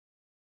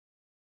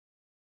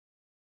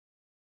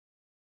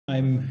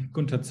I'm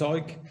Gunter.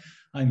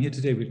 I'm here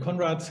today with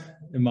Conrad,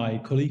 my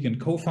colleague and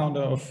co-founder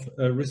of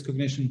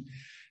Riscognition.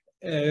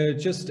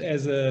 Just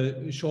as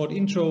a short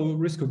intro,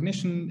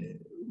 Riscognition,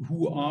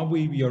 who are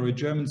we? We are a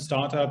German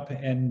startup,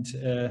 and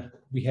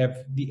we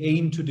have the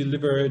aim to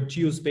deliver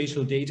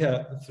geospatial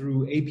data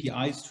through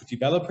APIs to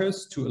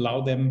developers to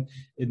allow them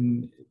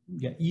in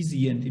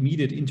easy and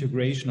immediate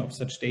integration of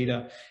such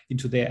data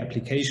into their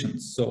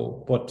applications.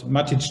 So what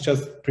Matic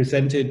just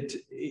presented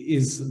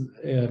is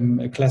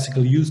a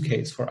classical use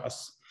case for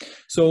us.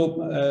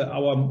 So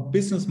our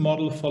business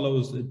model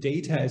follows a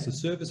data as a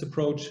service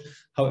approach.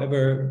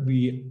 However,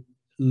 we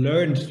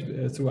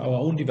learned through our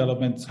own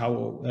developments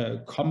how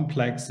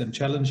complex and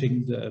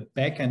challenging the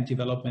backend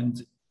development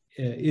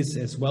is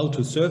as well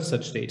to serve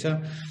such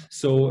data.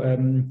 So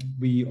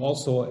we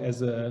also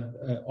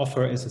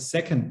offer as a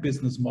second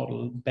business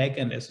model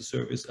backend as a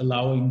service,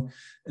 allowing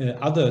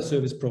other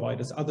service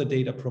providers, other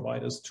data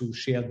providers to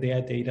share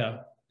their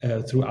data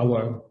through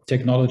our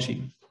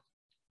technology.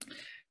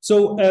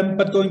 So,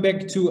 but going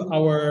back to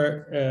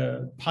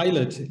our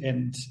pilot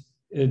and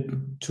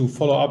to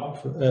follow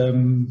up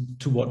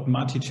to what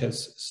Matic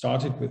has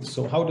started with.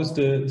 So how does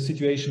the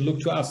situation look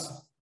to us?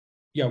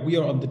 Yeah, we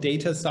are on the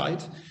data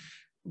side.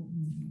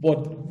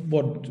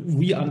 What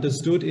we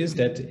understood is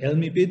that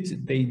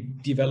ELMIBIT, they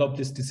developed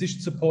this decision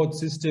support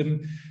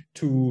system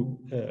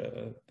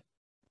that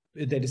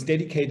is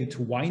dedicated to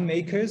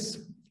winemakers,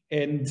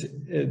 and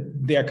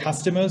their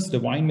customers, the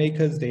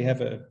winemakers, they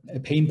have a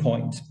pain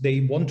point.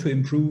 They want to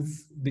improve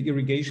the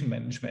irrigation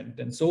management.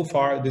 And so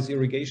far, this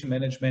irrigation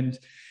management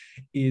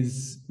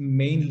is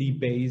mainly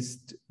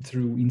based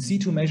through in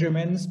situ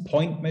measurements,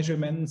 point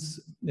measurements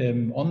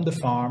on the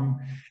farm,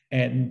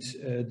 and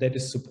that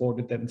is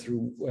supported then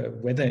through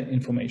weather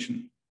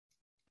information.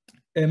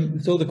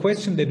 So the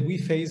question that we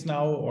face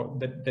now, or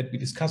that we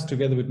discussed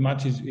together with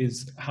Matic,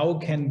 is how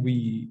can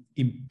we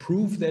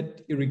improve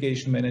that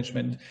irrigation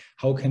management?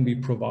 How can we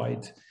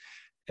provide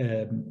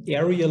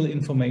aerial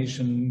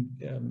information?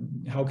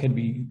 How can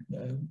we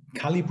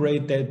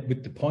calibrate that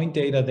with the point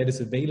data that is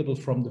available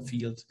from the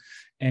field?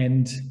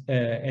 And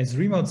as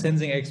remote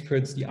sensing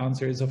experts, the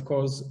answer is, of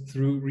course,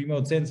 through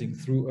remote sensing,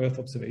 through Earth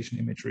observation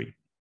imagery.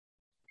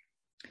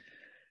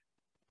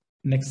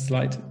 Next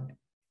slide.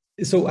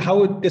 So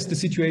how does the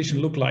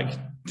situation look like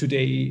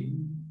today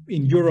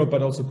in Europe,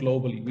 but also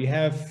globally? We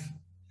have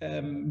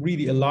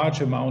really a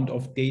large amount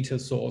of data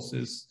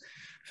sources.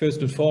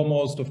 First and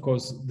foremost, of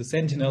course, the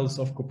Sentinels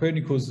of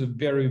Copernicus, a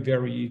very,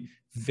 very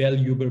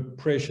valuable,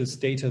 precious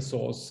data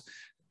source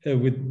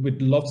with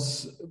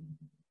lots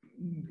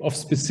of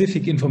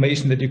specific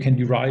information that you can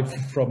derive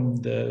from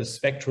the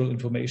spectral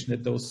information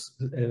that those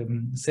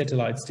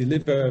satellites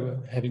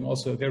deliver, having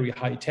also a very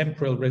high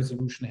temporal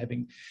resolution,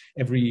 having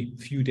every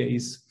few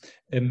days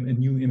a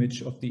new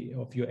image of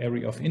your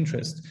area of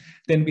interest.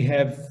 Then we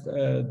have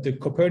the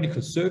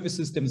Copernicus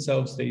services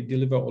themselves. They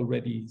deliver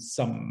already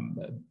some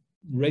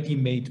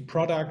ready-made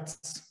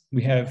products.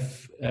 We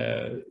have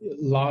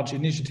large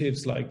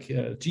initiatives like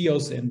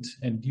GEOS and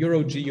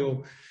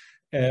EuroGeo,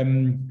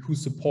 who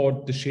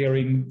support the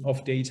sharing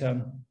of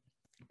data.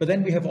 But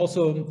then we have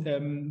also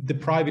the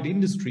private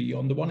industry.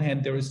 On the one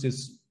hand, there is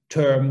this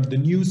term, the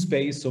new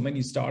space, so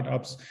many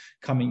startups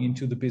coming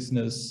into the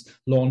business,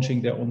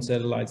 launching their own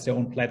satellites, their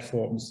own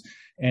platforms,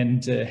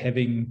 and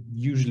having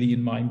usually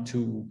in mind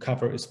to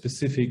cover a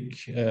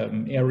specific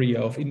area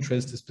of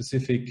interest, a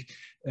specific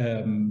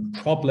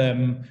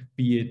problem,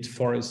 be it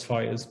forest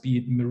fires, be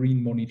it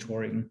marine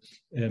monitoring,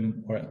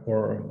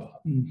 or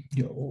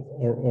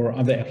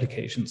other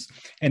applications.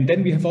 And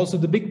then we have also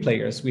the big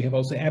players. We have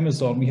also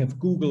Amazon, we have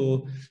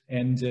Google,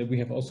 and we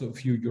have also a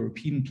few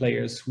European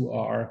players who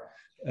are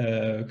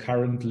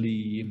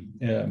currently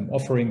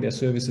offering their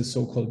services,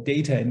 so-called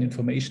data and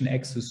information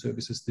access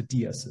services, the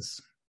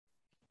DASs.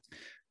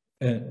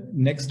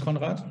 Next,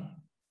 Conrad.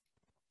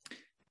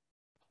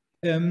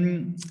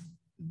 And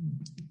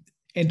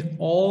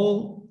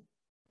all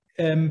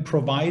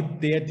provide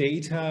their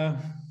data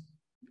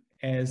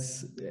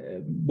as,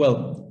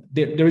 well,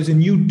 there is a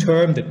new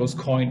term that was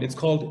coined. It's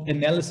called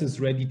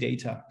analysis-ready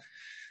data.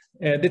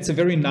 That's a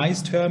very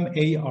nice term,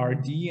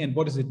 ARD. And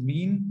what does it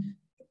mean?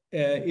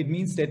 It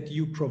means that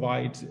you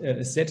provide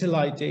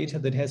satellite data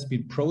that has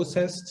been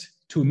processed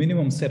to a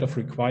minimum set of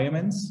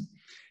requirements,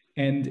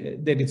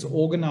 and that it's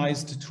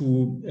organized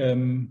to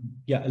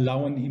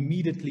allow an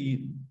immediate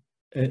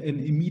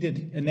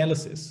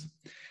analysis.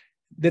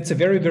 That's a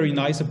very, very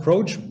nice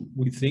approach,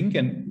 we think,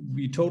 and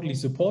we totally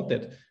support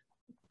that,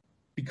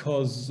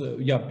 because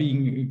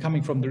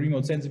coming from the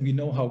remote sensing, we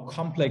know how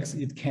complex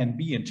it can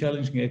be and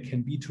challenging it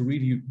can be to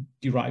really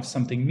derive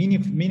something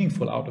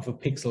meaningful out of a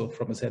pixel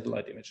from a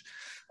satellite image.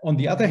 On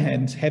the other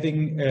hand,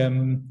 having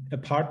a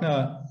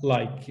partner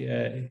like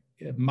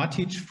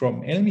Matic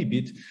from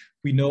ELMIBIT,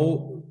 we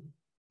know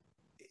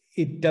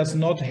it does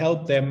not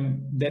help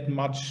them that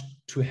much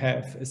to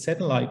have a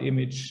satellite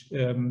image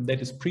that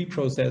is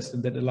pre-processed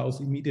and that allows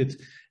immediate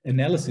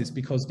analysis,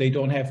 because they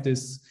don't have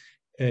this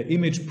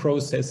image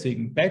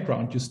processing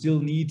background. You still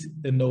need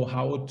the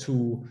know-how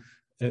to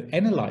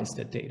analyze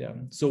that data.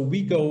 So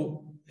we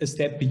go a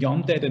step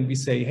beyond that and we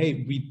say,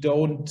 hey, we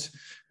don't,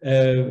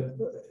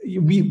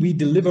 we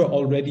deliver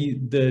already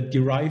the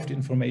derived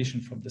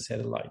information from the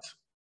satellite.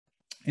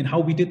 And how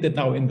we did that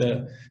now in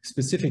the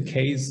specific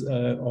case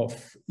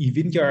of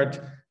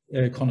eVineyard,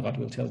 Conrad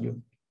will tell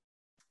you.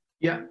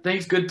 Yeah,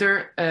 thanks,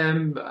 Gunter.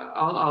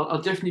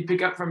 I'll definitely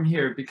pick up from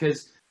here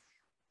because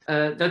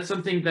that's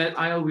something that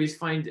I always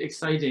find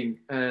exciting.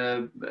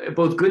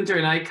 Both Gunter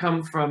and I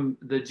come from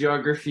the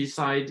geography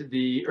side,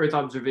 the Earth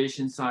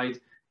observation side,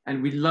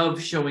 and we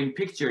love showing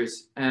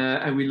pictures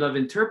and we love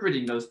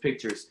interpreting those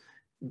pictures.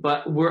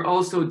 But we're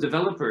also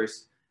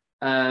developers,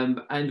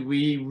 and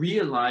we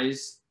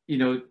realize, you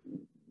know,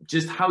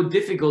 just how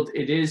difficult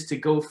it is to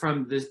go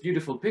from this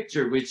beautiful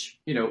picture, which,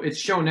 you know, it's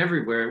shown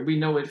everywhere. We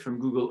know it from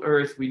Google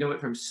Earth. We know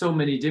it from so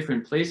many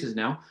different places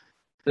now,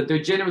 but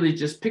they're generally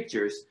just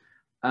pictures.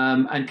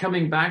 And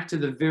coming back to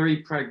the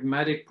very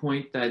pragmatic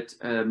point that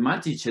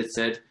Matic had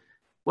said,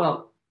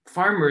 well,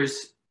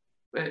 farmers,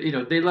 you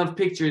know, they love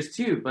pictures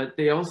too, but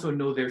they also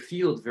know their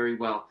field very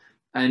well.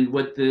 And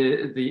what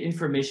the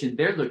information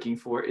they're looking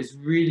for is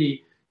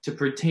really to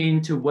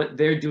pertain to what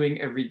they're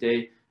doing every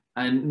day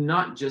and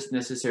not just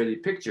necessarily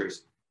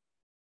pictures.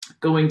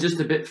 Going just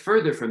a bit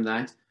further from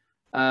that,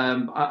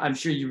 I'm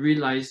sure you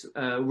realize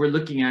we're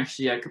looking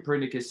actually at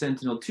Copernicus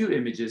Sentinel-2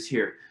 images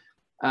here.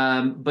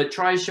 But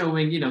try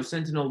showing, you know,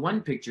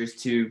 Sentinel-1 pictures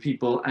to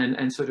people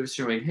and sort of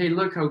showing, hey,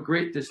 look how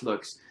great this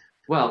looks.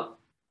 Well,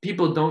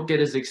 people don't get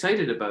as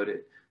excited about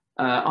it.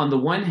 On the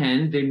one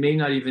hand, they may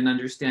not even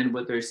understand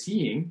what they're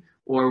seeing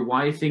or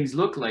why things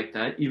look like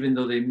that, even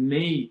though they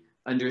may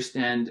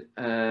understand,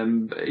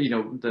 you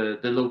know, the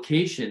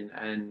location.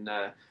 And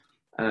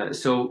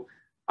so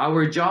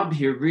our job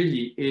here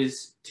really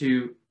is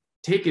to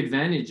take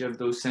advantage of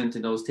those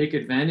sentinels, take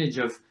advantage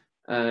of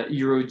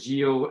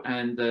Eurogeo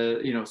and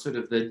the, you know, sort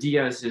of the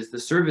DIASs, the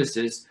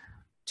services,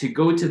 to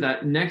go to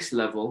that next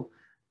level,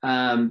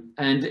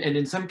 and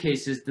in some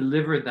cases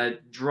deliver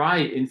that dry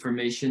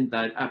information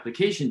that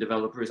application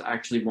developers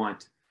actually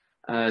want.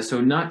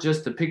 So not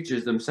just the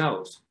pictures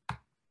themselves.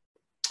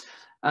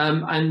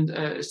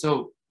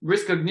 So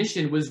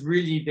Riscognition was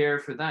really there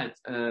for that.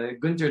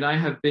 Gunter and I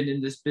have been in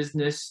this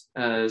business,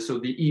 so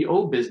the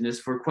EO business,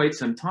 for quite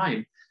some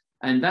time.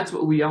 And that's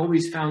what we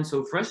always found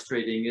so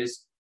frustrating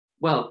is,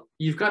 well,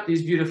 you've got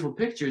these beautiful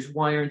pictures,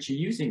 why aren't you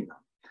using them?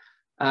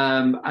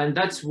 And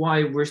that's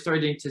why we're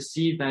starting to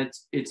see that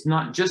it's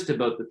not just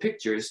about the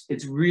pictures,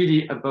 it's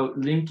really about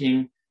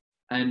linking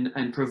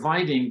and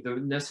providing the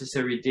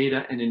necessary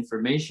data and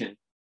information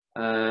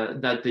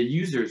that the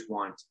users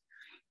want.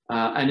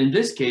 And in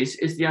this case,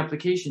 it's the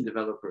application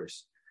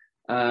developers.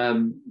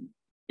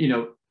 You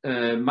know,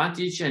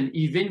 Matic and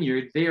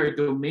eVineyard, they are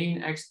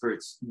domain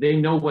experts. They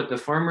know what the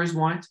farmers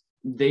want.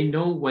 They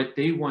know what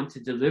they want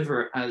to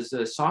deliver as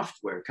a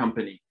software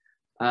company.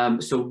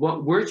 So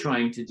what we're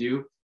trying to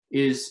do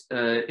is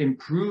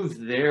improve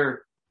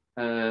their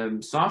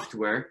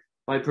software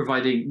by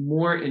providing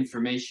more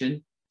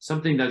information,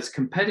 something that's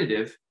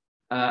competitive,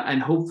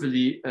 and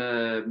hopefully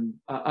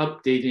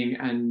updating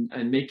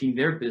and making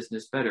their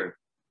business better.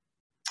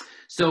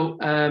 So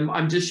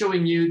I'm just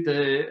showing you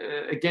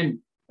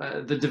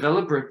the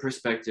developer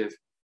perspective.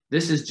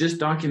 This is just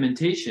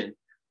documentation.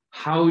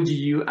 How do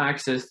you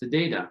access the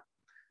data?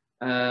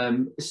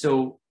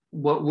 So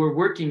what we're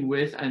working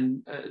with,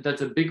 and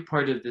that's a big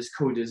part of this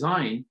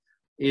co-design,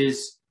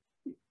 is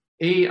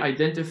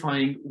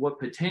identifying what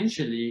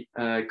potentially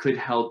could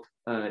help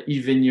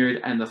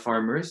eVineyard and the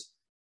farmers,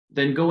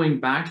 then going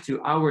back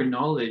to our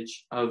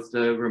knowledge of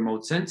the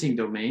remote sensing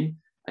domain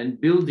and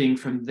building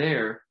from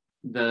there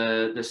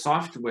the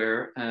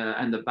software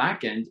and the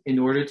backend in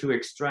order to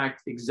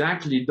extract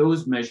exactly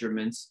those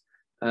measurements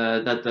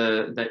that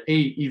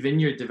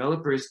eVineyard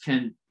developers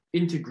can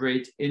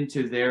integrate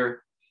into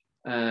their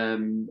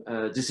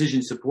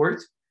decision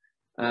support,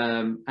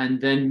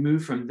 and then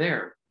move from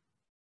there.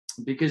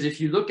 Because if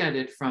you look at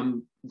it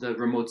from the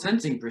remote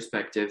sensing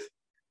perspective,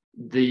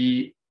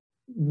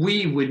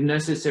 we would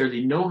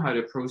necessarily know how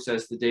to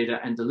process the data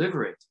and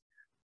deliver it.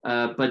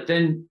 But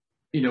then,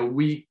 you know,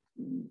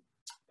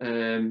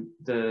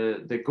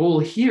 the goal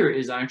here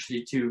is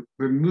actually to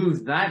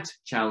remove that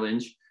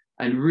challenge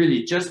and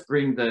really just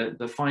bring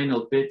the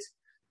final bit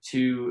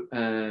to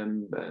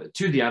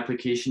the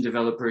application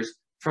developers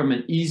from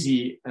an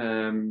easy,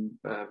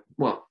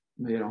 well,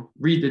 you know,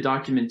 read the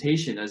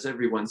documentation, as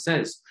everyone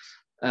says.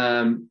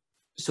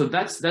 So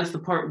that's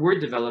the part we're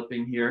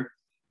developing here.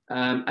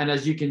 And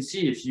as you can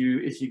see, if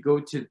you go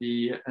to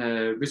the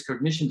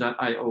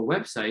Riscognition.io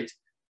website,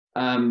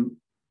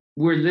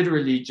 we're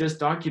literally just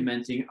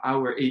documenting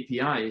our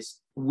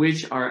APIs,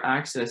 which are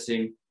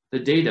accessing the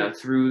data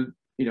through,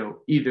 you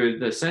know, either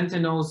the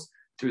Sentinels,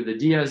 through the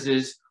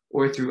DIASs,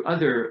 or through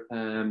other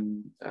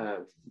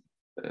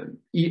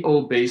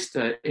EO-based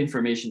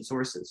information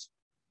sources,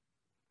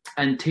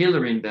 and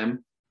tailoring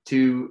them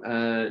to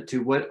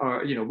what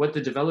are, you know, what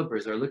the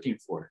developers are looking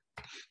for.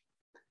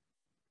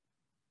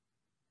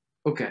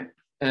 Okay,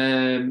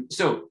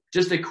 so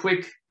just a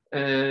quick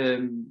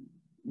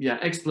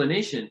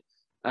explanation.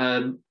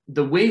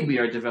 The way we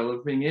are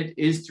developing it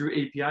is through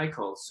API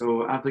calls,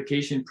 so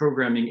application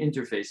programming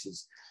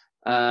interfaces.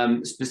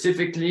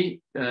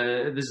 Specifically,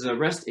 this is a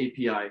REST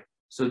API.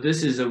 So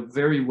this is a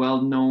very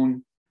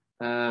well-known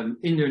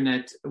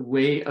internet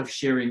way of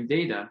sharing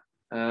data.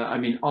 I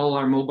mean, all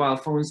our mobile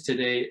phones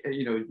today,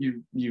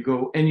 you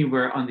go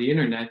anywhere on the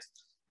internet,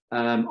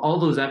 all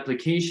those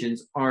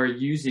applications are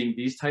using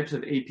these types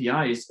of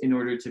APIs in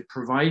order to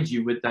provide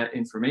you with that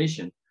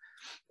information.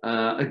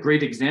 A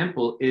great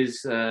example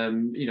is,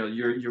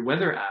 your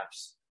weather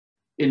apps.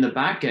 In the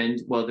back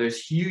end, well,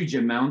 there's huge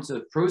amounts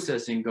of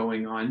processing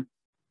going on,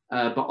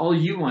 but all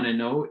you want to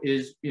know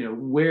is,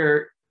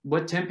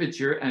 what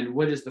temperature and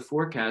what is the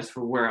forecast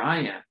for where I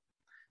am.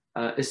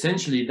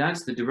 Essentially,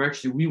 that's the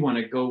direction we want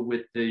to go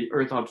with the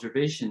Earth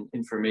observation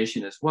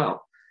information as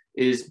well,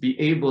 is be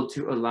able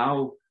to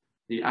allow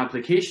the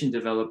application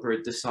developer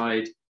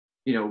decide,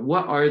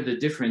 what are the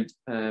different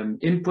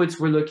inputs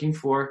we're looking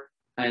for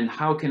and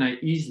how can I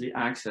easily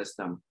access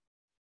them.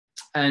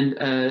 And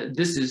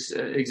this is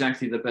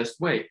exactly the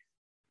best way.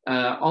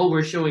 All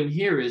we're showing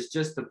here is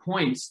just the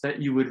points that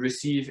you would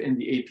receive in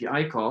the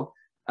API call.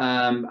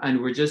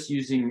 And we're just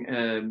using,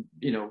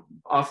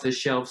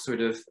 off-the-shelf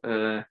sort of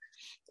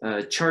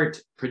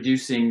chart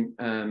producing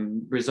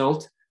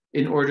result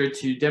in order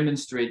to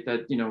demonstrate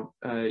that,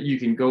 you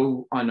can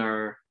go on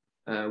our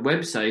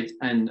website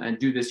and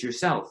do this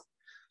yourself.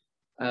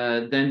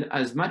 Then,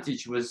 as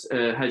Matic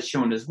has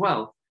shown as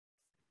well,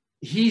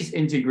 he's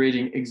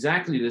integrating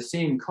exactly the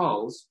same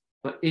calls,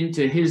 but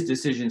into his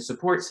decision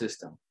support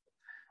system.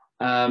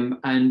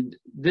 And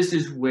this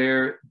is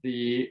where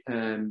the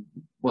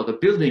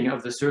building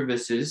of the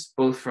services,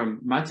 both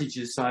from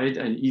Matic's side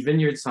and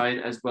eVineyard side,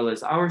 as well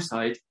as our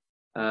side,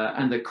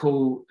 and the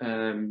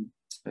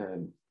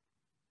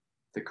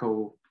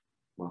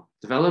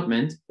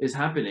development is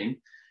happening,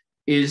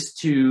 is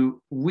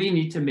we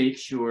need to make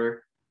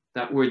sure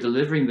that we're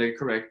delivering the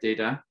correct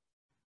data.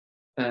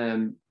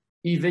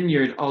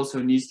 eVineyard also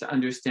needs to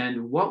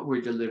understand what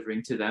we're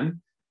delivering to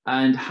them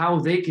and how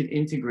they can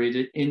integrate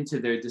it into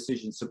their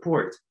decision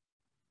support.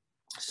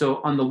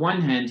 So on the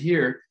one hand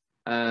here,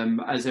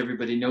 as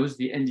everybody knows,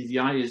 the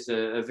NDVI is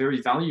a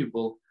very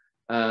valuable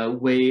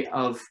way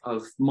of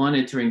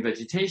monitoring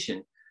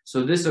vegetation.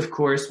 So this, of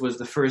course, was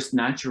the first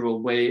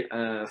natural way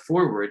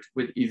forward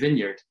with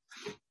eVineyard.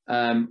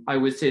 I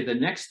would say the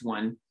next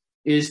one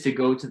is to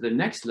go to the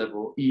next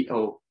level,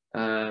 EO,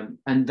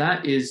 and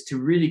that is to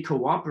really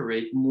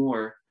cooperate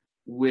more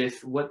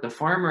with what the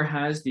farmer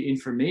has, the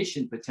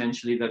information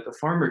potentially that the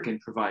farmer can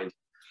provide.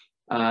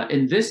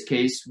 In this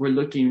case, we're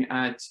looking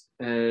at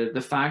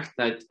the fact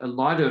that a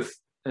lot of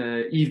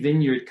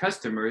eVineyard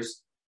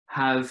customers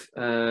have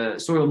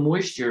soil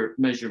moisture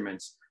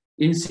measurements,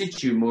 in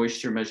situ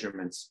moisture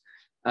measurements,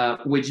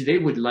 which they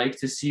would like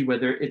to see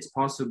whether it's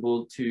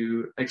possible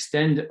to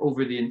extend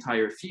over the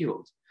entire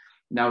field.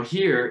 Now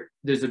here,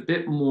 there's a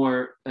bit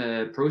more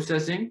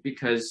processing,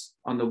 because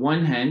on the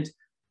one hand,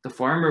 the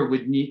farmer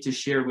would need to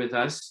share with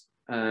us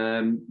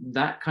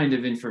that kind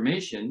of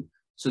information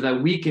so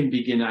that we can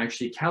begin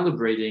actually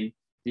calibrating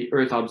the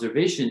Earth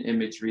observation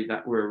imagery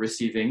that we're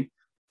receiving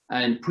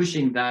and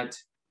pushing that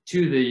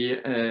to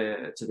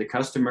the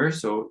customer.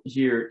 So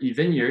here,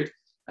 eVineyard,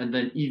 and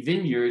then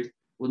eVineyard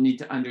will need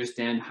to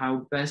understand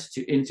how best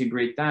to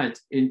integrate that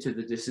into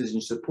the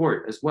decision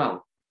support as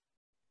well.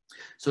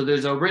 So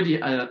there's already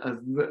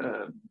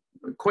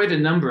quite a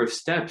number of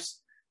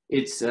steps.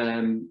 It's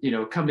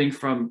coming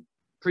from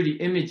pretty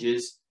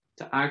images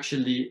to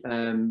actually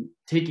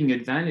taking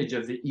advantage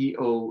of the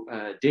EO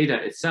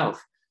data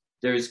itself.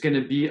 There's going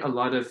to be a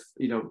lot of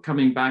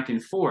coming back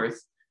and forth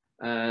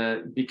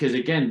because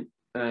again,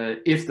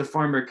 if the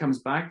farmer comes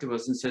back to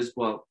us and says,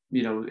 well,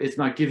 it's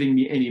not giving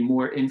me any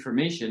more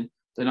information,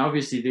 then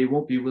obviously they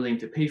won't be willing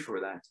to pay for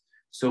that.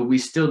 So we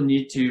still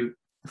need to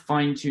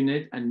fine tune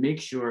it and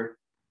make sure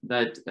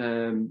that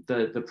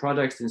the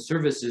products and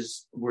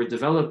services we're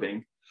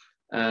developing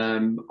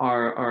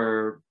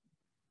are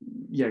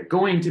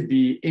going to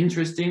be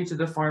interesting to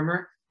the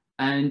farmer,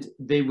 and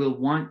they will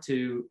want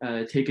to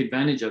take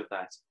advantage of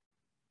that.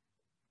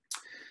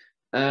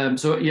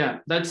 So yeah,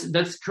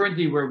 that's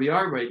currently where we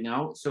are right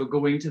now. So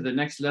going to the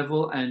next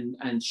level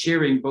and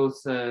sharing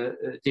both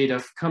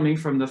data coming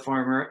from the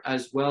farmer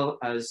as well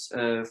as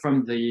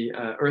from the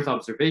Earth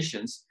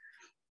observations.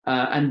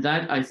 And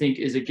that, I think,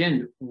 is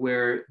again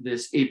where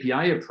this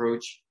API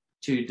approach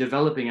to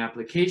developing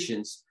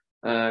applications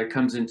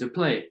comes into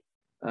play.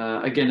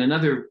 Again,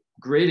 another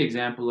great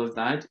example of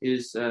that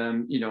is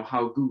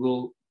how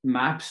Google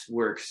Maps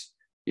works.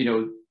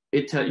 The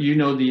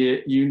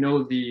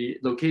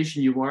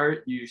location you are,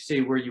 you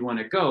say where you want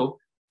to go,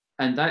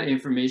 and that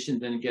information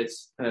then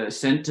gets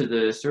sent to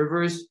the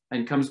servers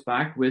and comes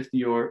back with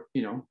your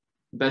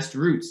best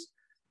routes.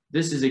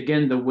 This is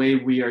again the way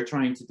we are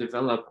trying to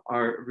develop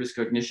our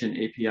Riscognition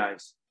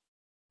APIs.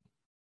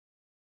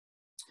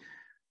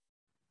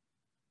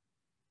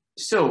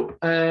 So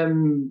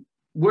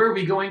where are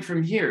we going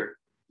from here?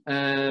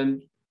 The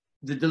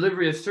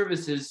delivery of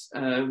services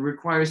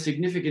requires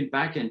significant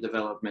backend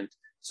development.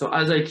 So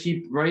as I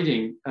keep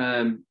writing,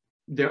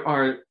 there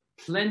are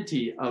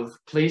plenty of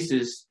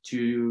places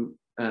to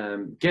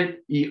get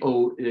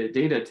EO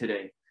data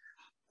today.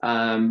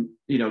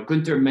 You know,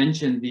 Gunter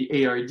mentioned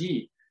the ARD.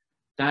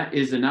 That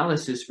is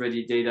analysis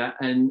ready data,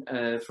 and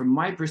from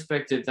my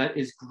perspective, that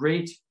is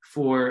great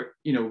for,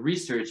 you know,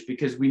 research,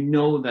 because we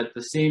know that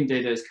the same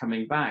data is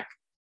coming back,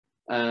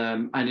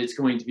 and it's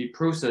going to be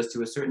processed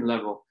to a certain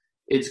level.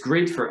 It's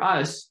great for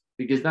us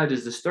because that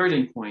is the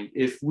starting point.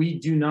 If we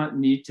do not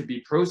need to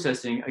be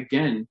processing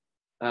again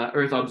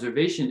Earth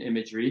observation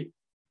imagery,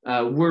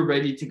 we're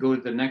ready to go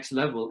to the next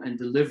level and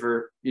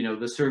deliver, you know,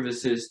 the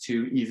services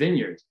to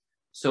eVineyard.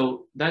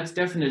 So that's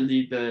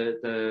definitely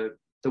the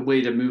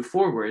way to move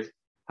forward.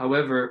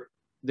 However,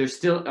 there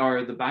still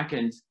are the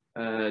backend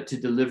to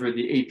deliver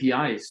the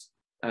APIs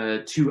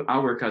to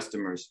our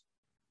customers.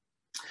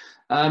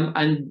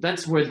 And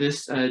that's where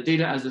this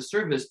data as a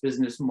service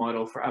business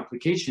model for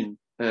application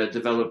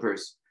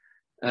developers,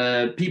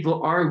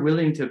 people are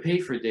willing to pay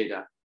for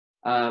data,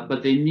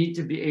 but they need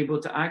to be able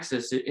to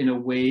access it in a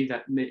way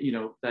that, you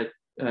know, that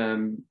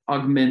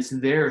augments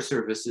their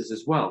services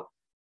as well.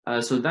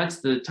 So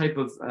that's the type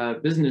of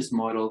business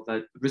model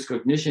that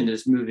Riscognition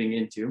is moving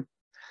into.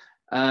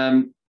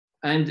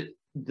 And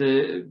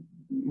the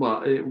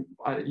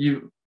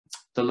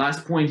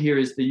last point here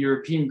is the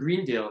European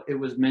Green Deal. It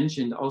was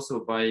mentioned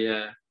also by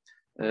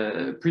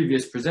a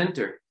previous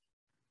presenter.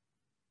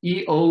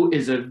 EO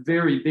is a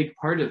very big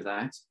part of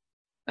that,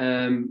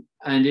 and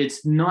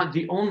it's not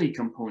the only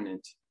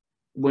component.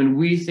 When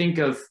we think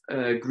of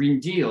Green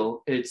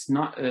Deal, it's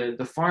not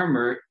the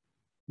farmer.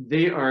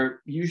 They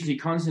are usually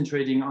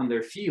concentrating on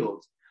their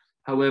field.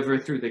 However,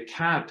 through the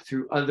CAP,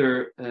 through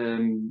other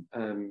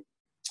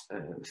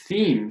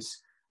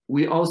themes,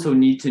 we also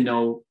need to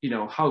know, you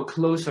know, how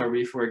close are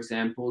we, for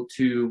example,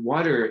 to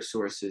water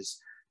sources,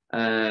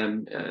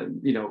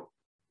 you know,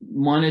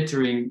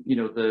 monitoring, you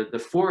know, the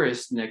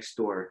forest next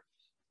door.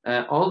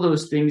 All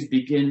those things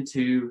begin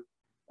to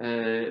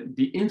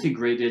be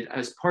integrated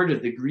as part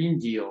of the Green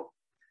Deal.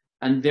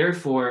 And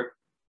therefore,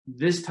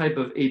 this type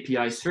of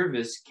API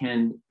service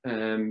can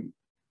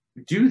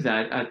do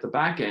that at the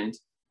back end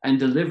and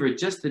deliver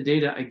just the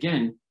data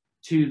again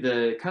to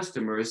the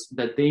customers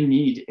that they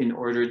need in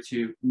order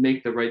to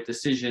make the right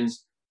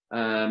decisions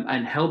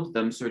and help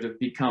them sort of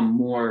become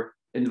more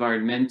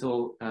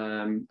environmental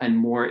and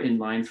more in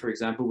line, for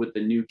example, with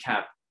the new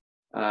CAP,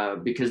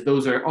 because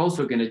those are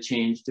also going to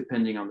change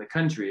depending on the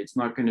country. It's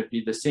not going to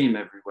be the same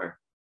everywhere.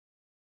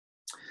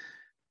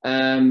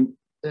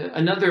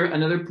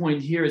 Another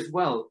point here as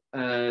well,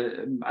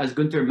 as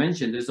Gunter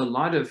mentioned, there's a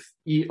lot of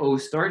EO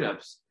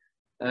startups.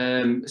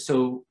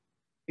 So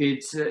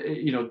it's,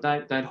 you know,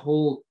 that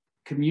whole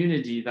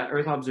community, that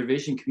Earth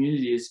observation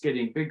community is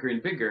getting bigger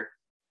and bigger.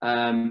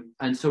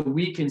 And so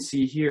we can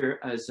see here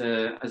as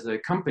a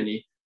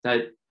company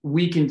that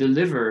we can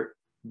deliver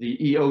the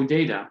EO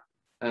data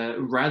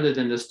rather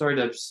than the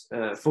startups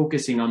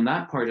focusing on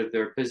that part of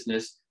their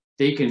business.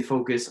 They can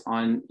focus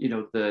on, you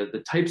know,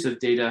 the types of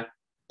data,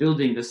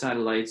 building the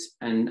satellites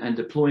and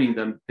deploying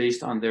them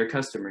based on their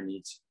customer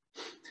needs.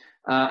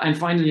 And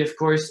finally, of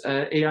course,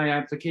 AI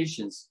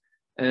applications.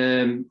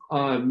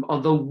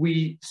 Although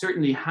we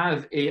certainly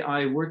have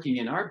AI working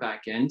in our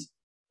backend,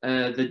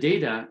 the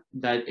data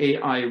that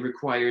AI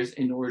requires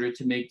in order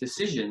to make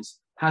decisions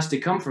has to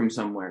come from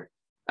somewhere.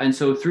 And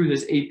so through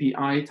this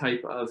API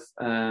type of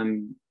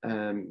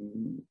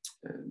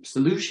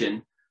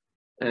solution,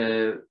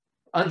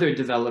 other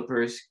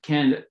developers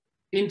can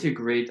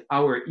integrate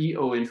our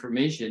EO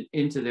information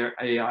into their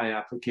AI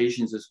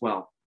applications as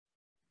well.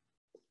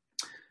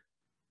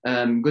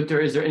 Gunter,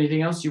 is there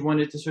anything else you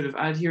wanted to sort of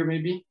add here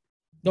maybe?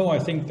 No, I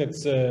think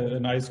that's a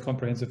nice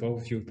comprehensive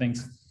overview.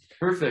 Thanks.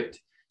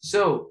 Perfect.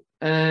 So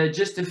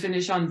just to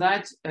finish on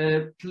that,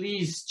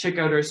 please check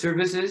out our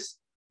services.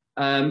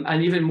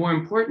 And even more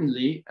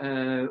importantly,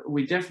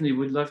 we definitely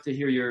would love to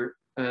hear your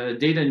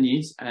data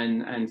needs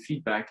and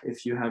feedback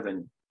if you have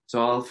any.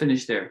 So I'll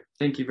finish there.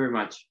 Thank you very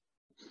much.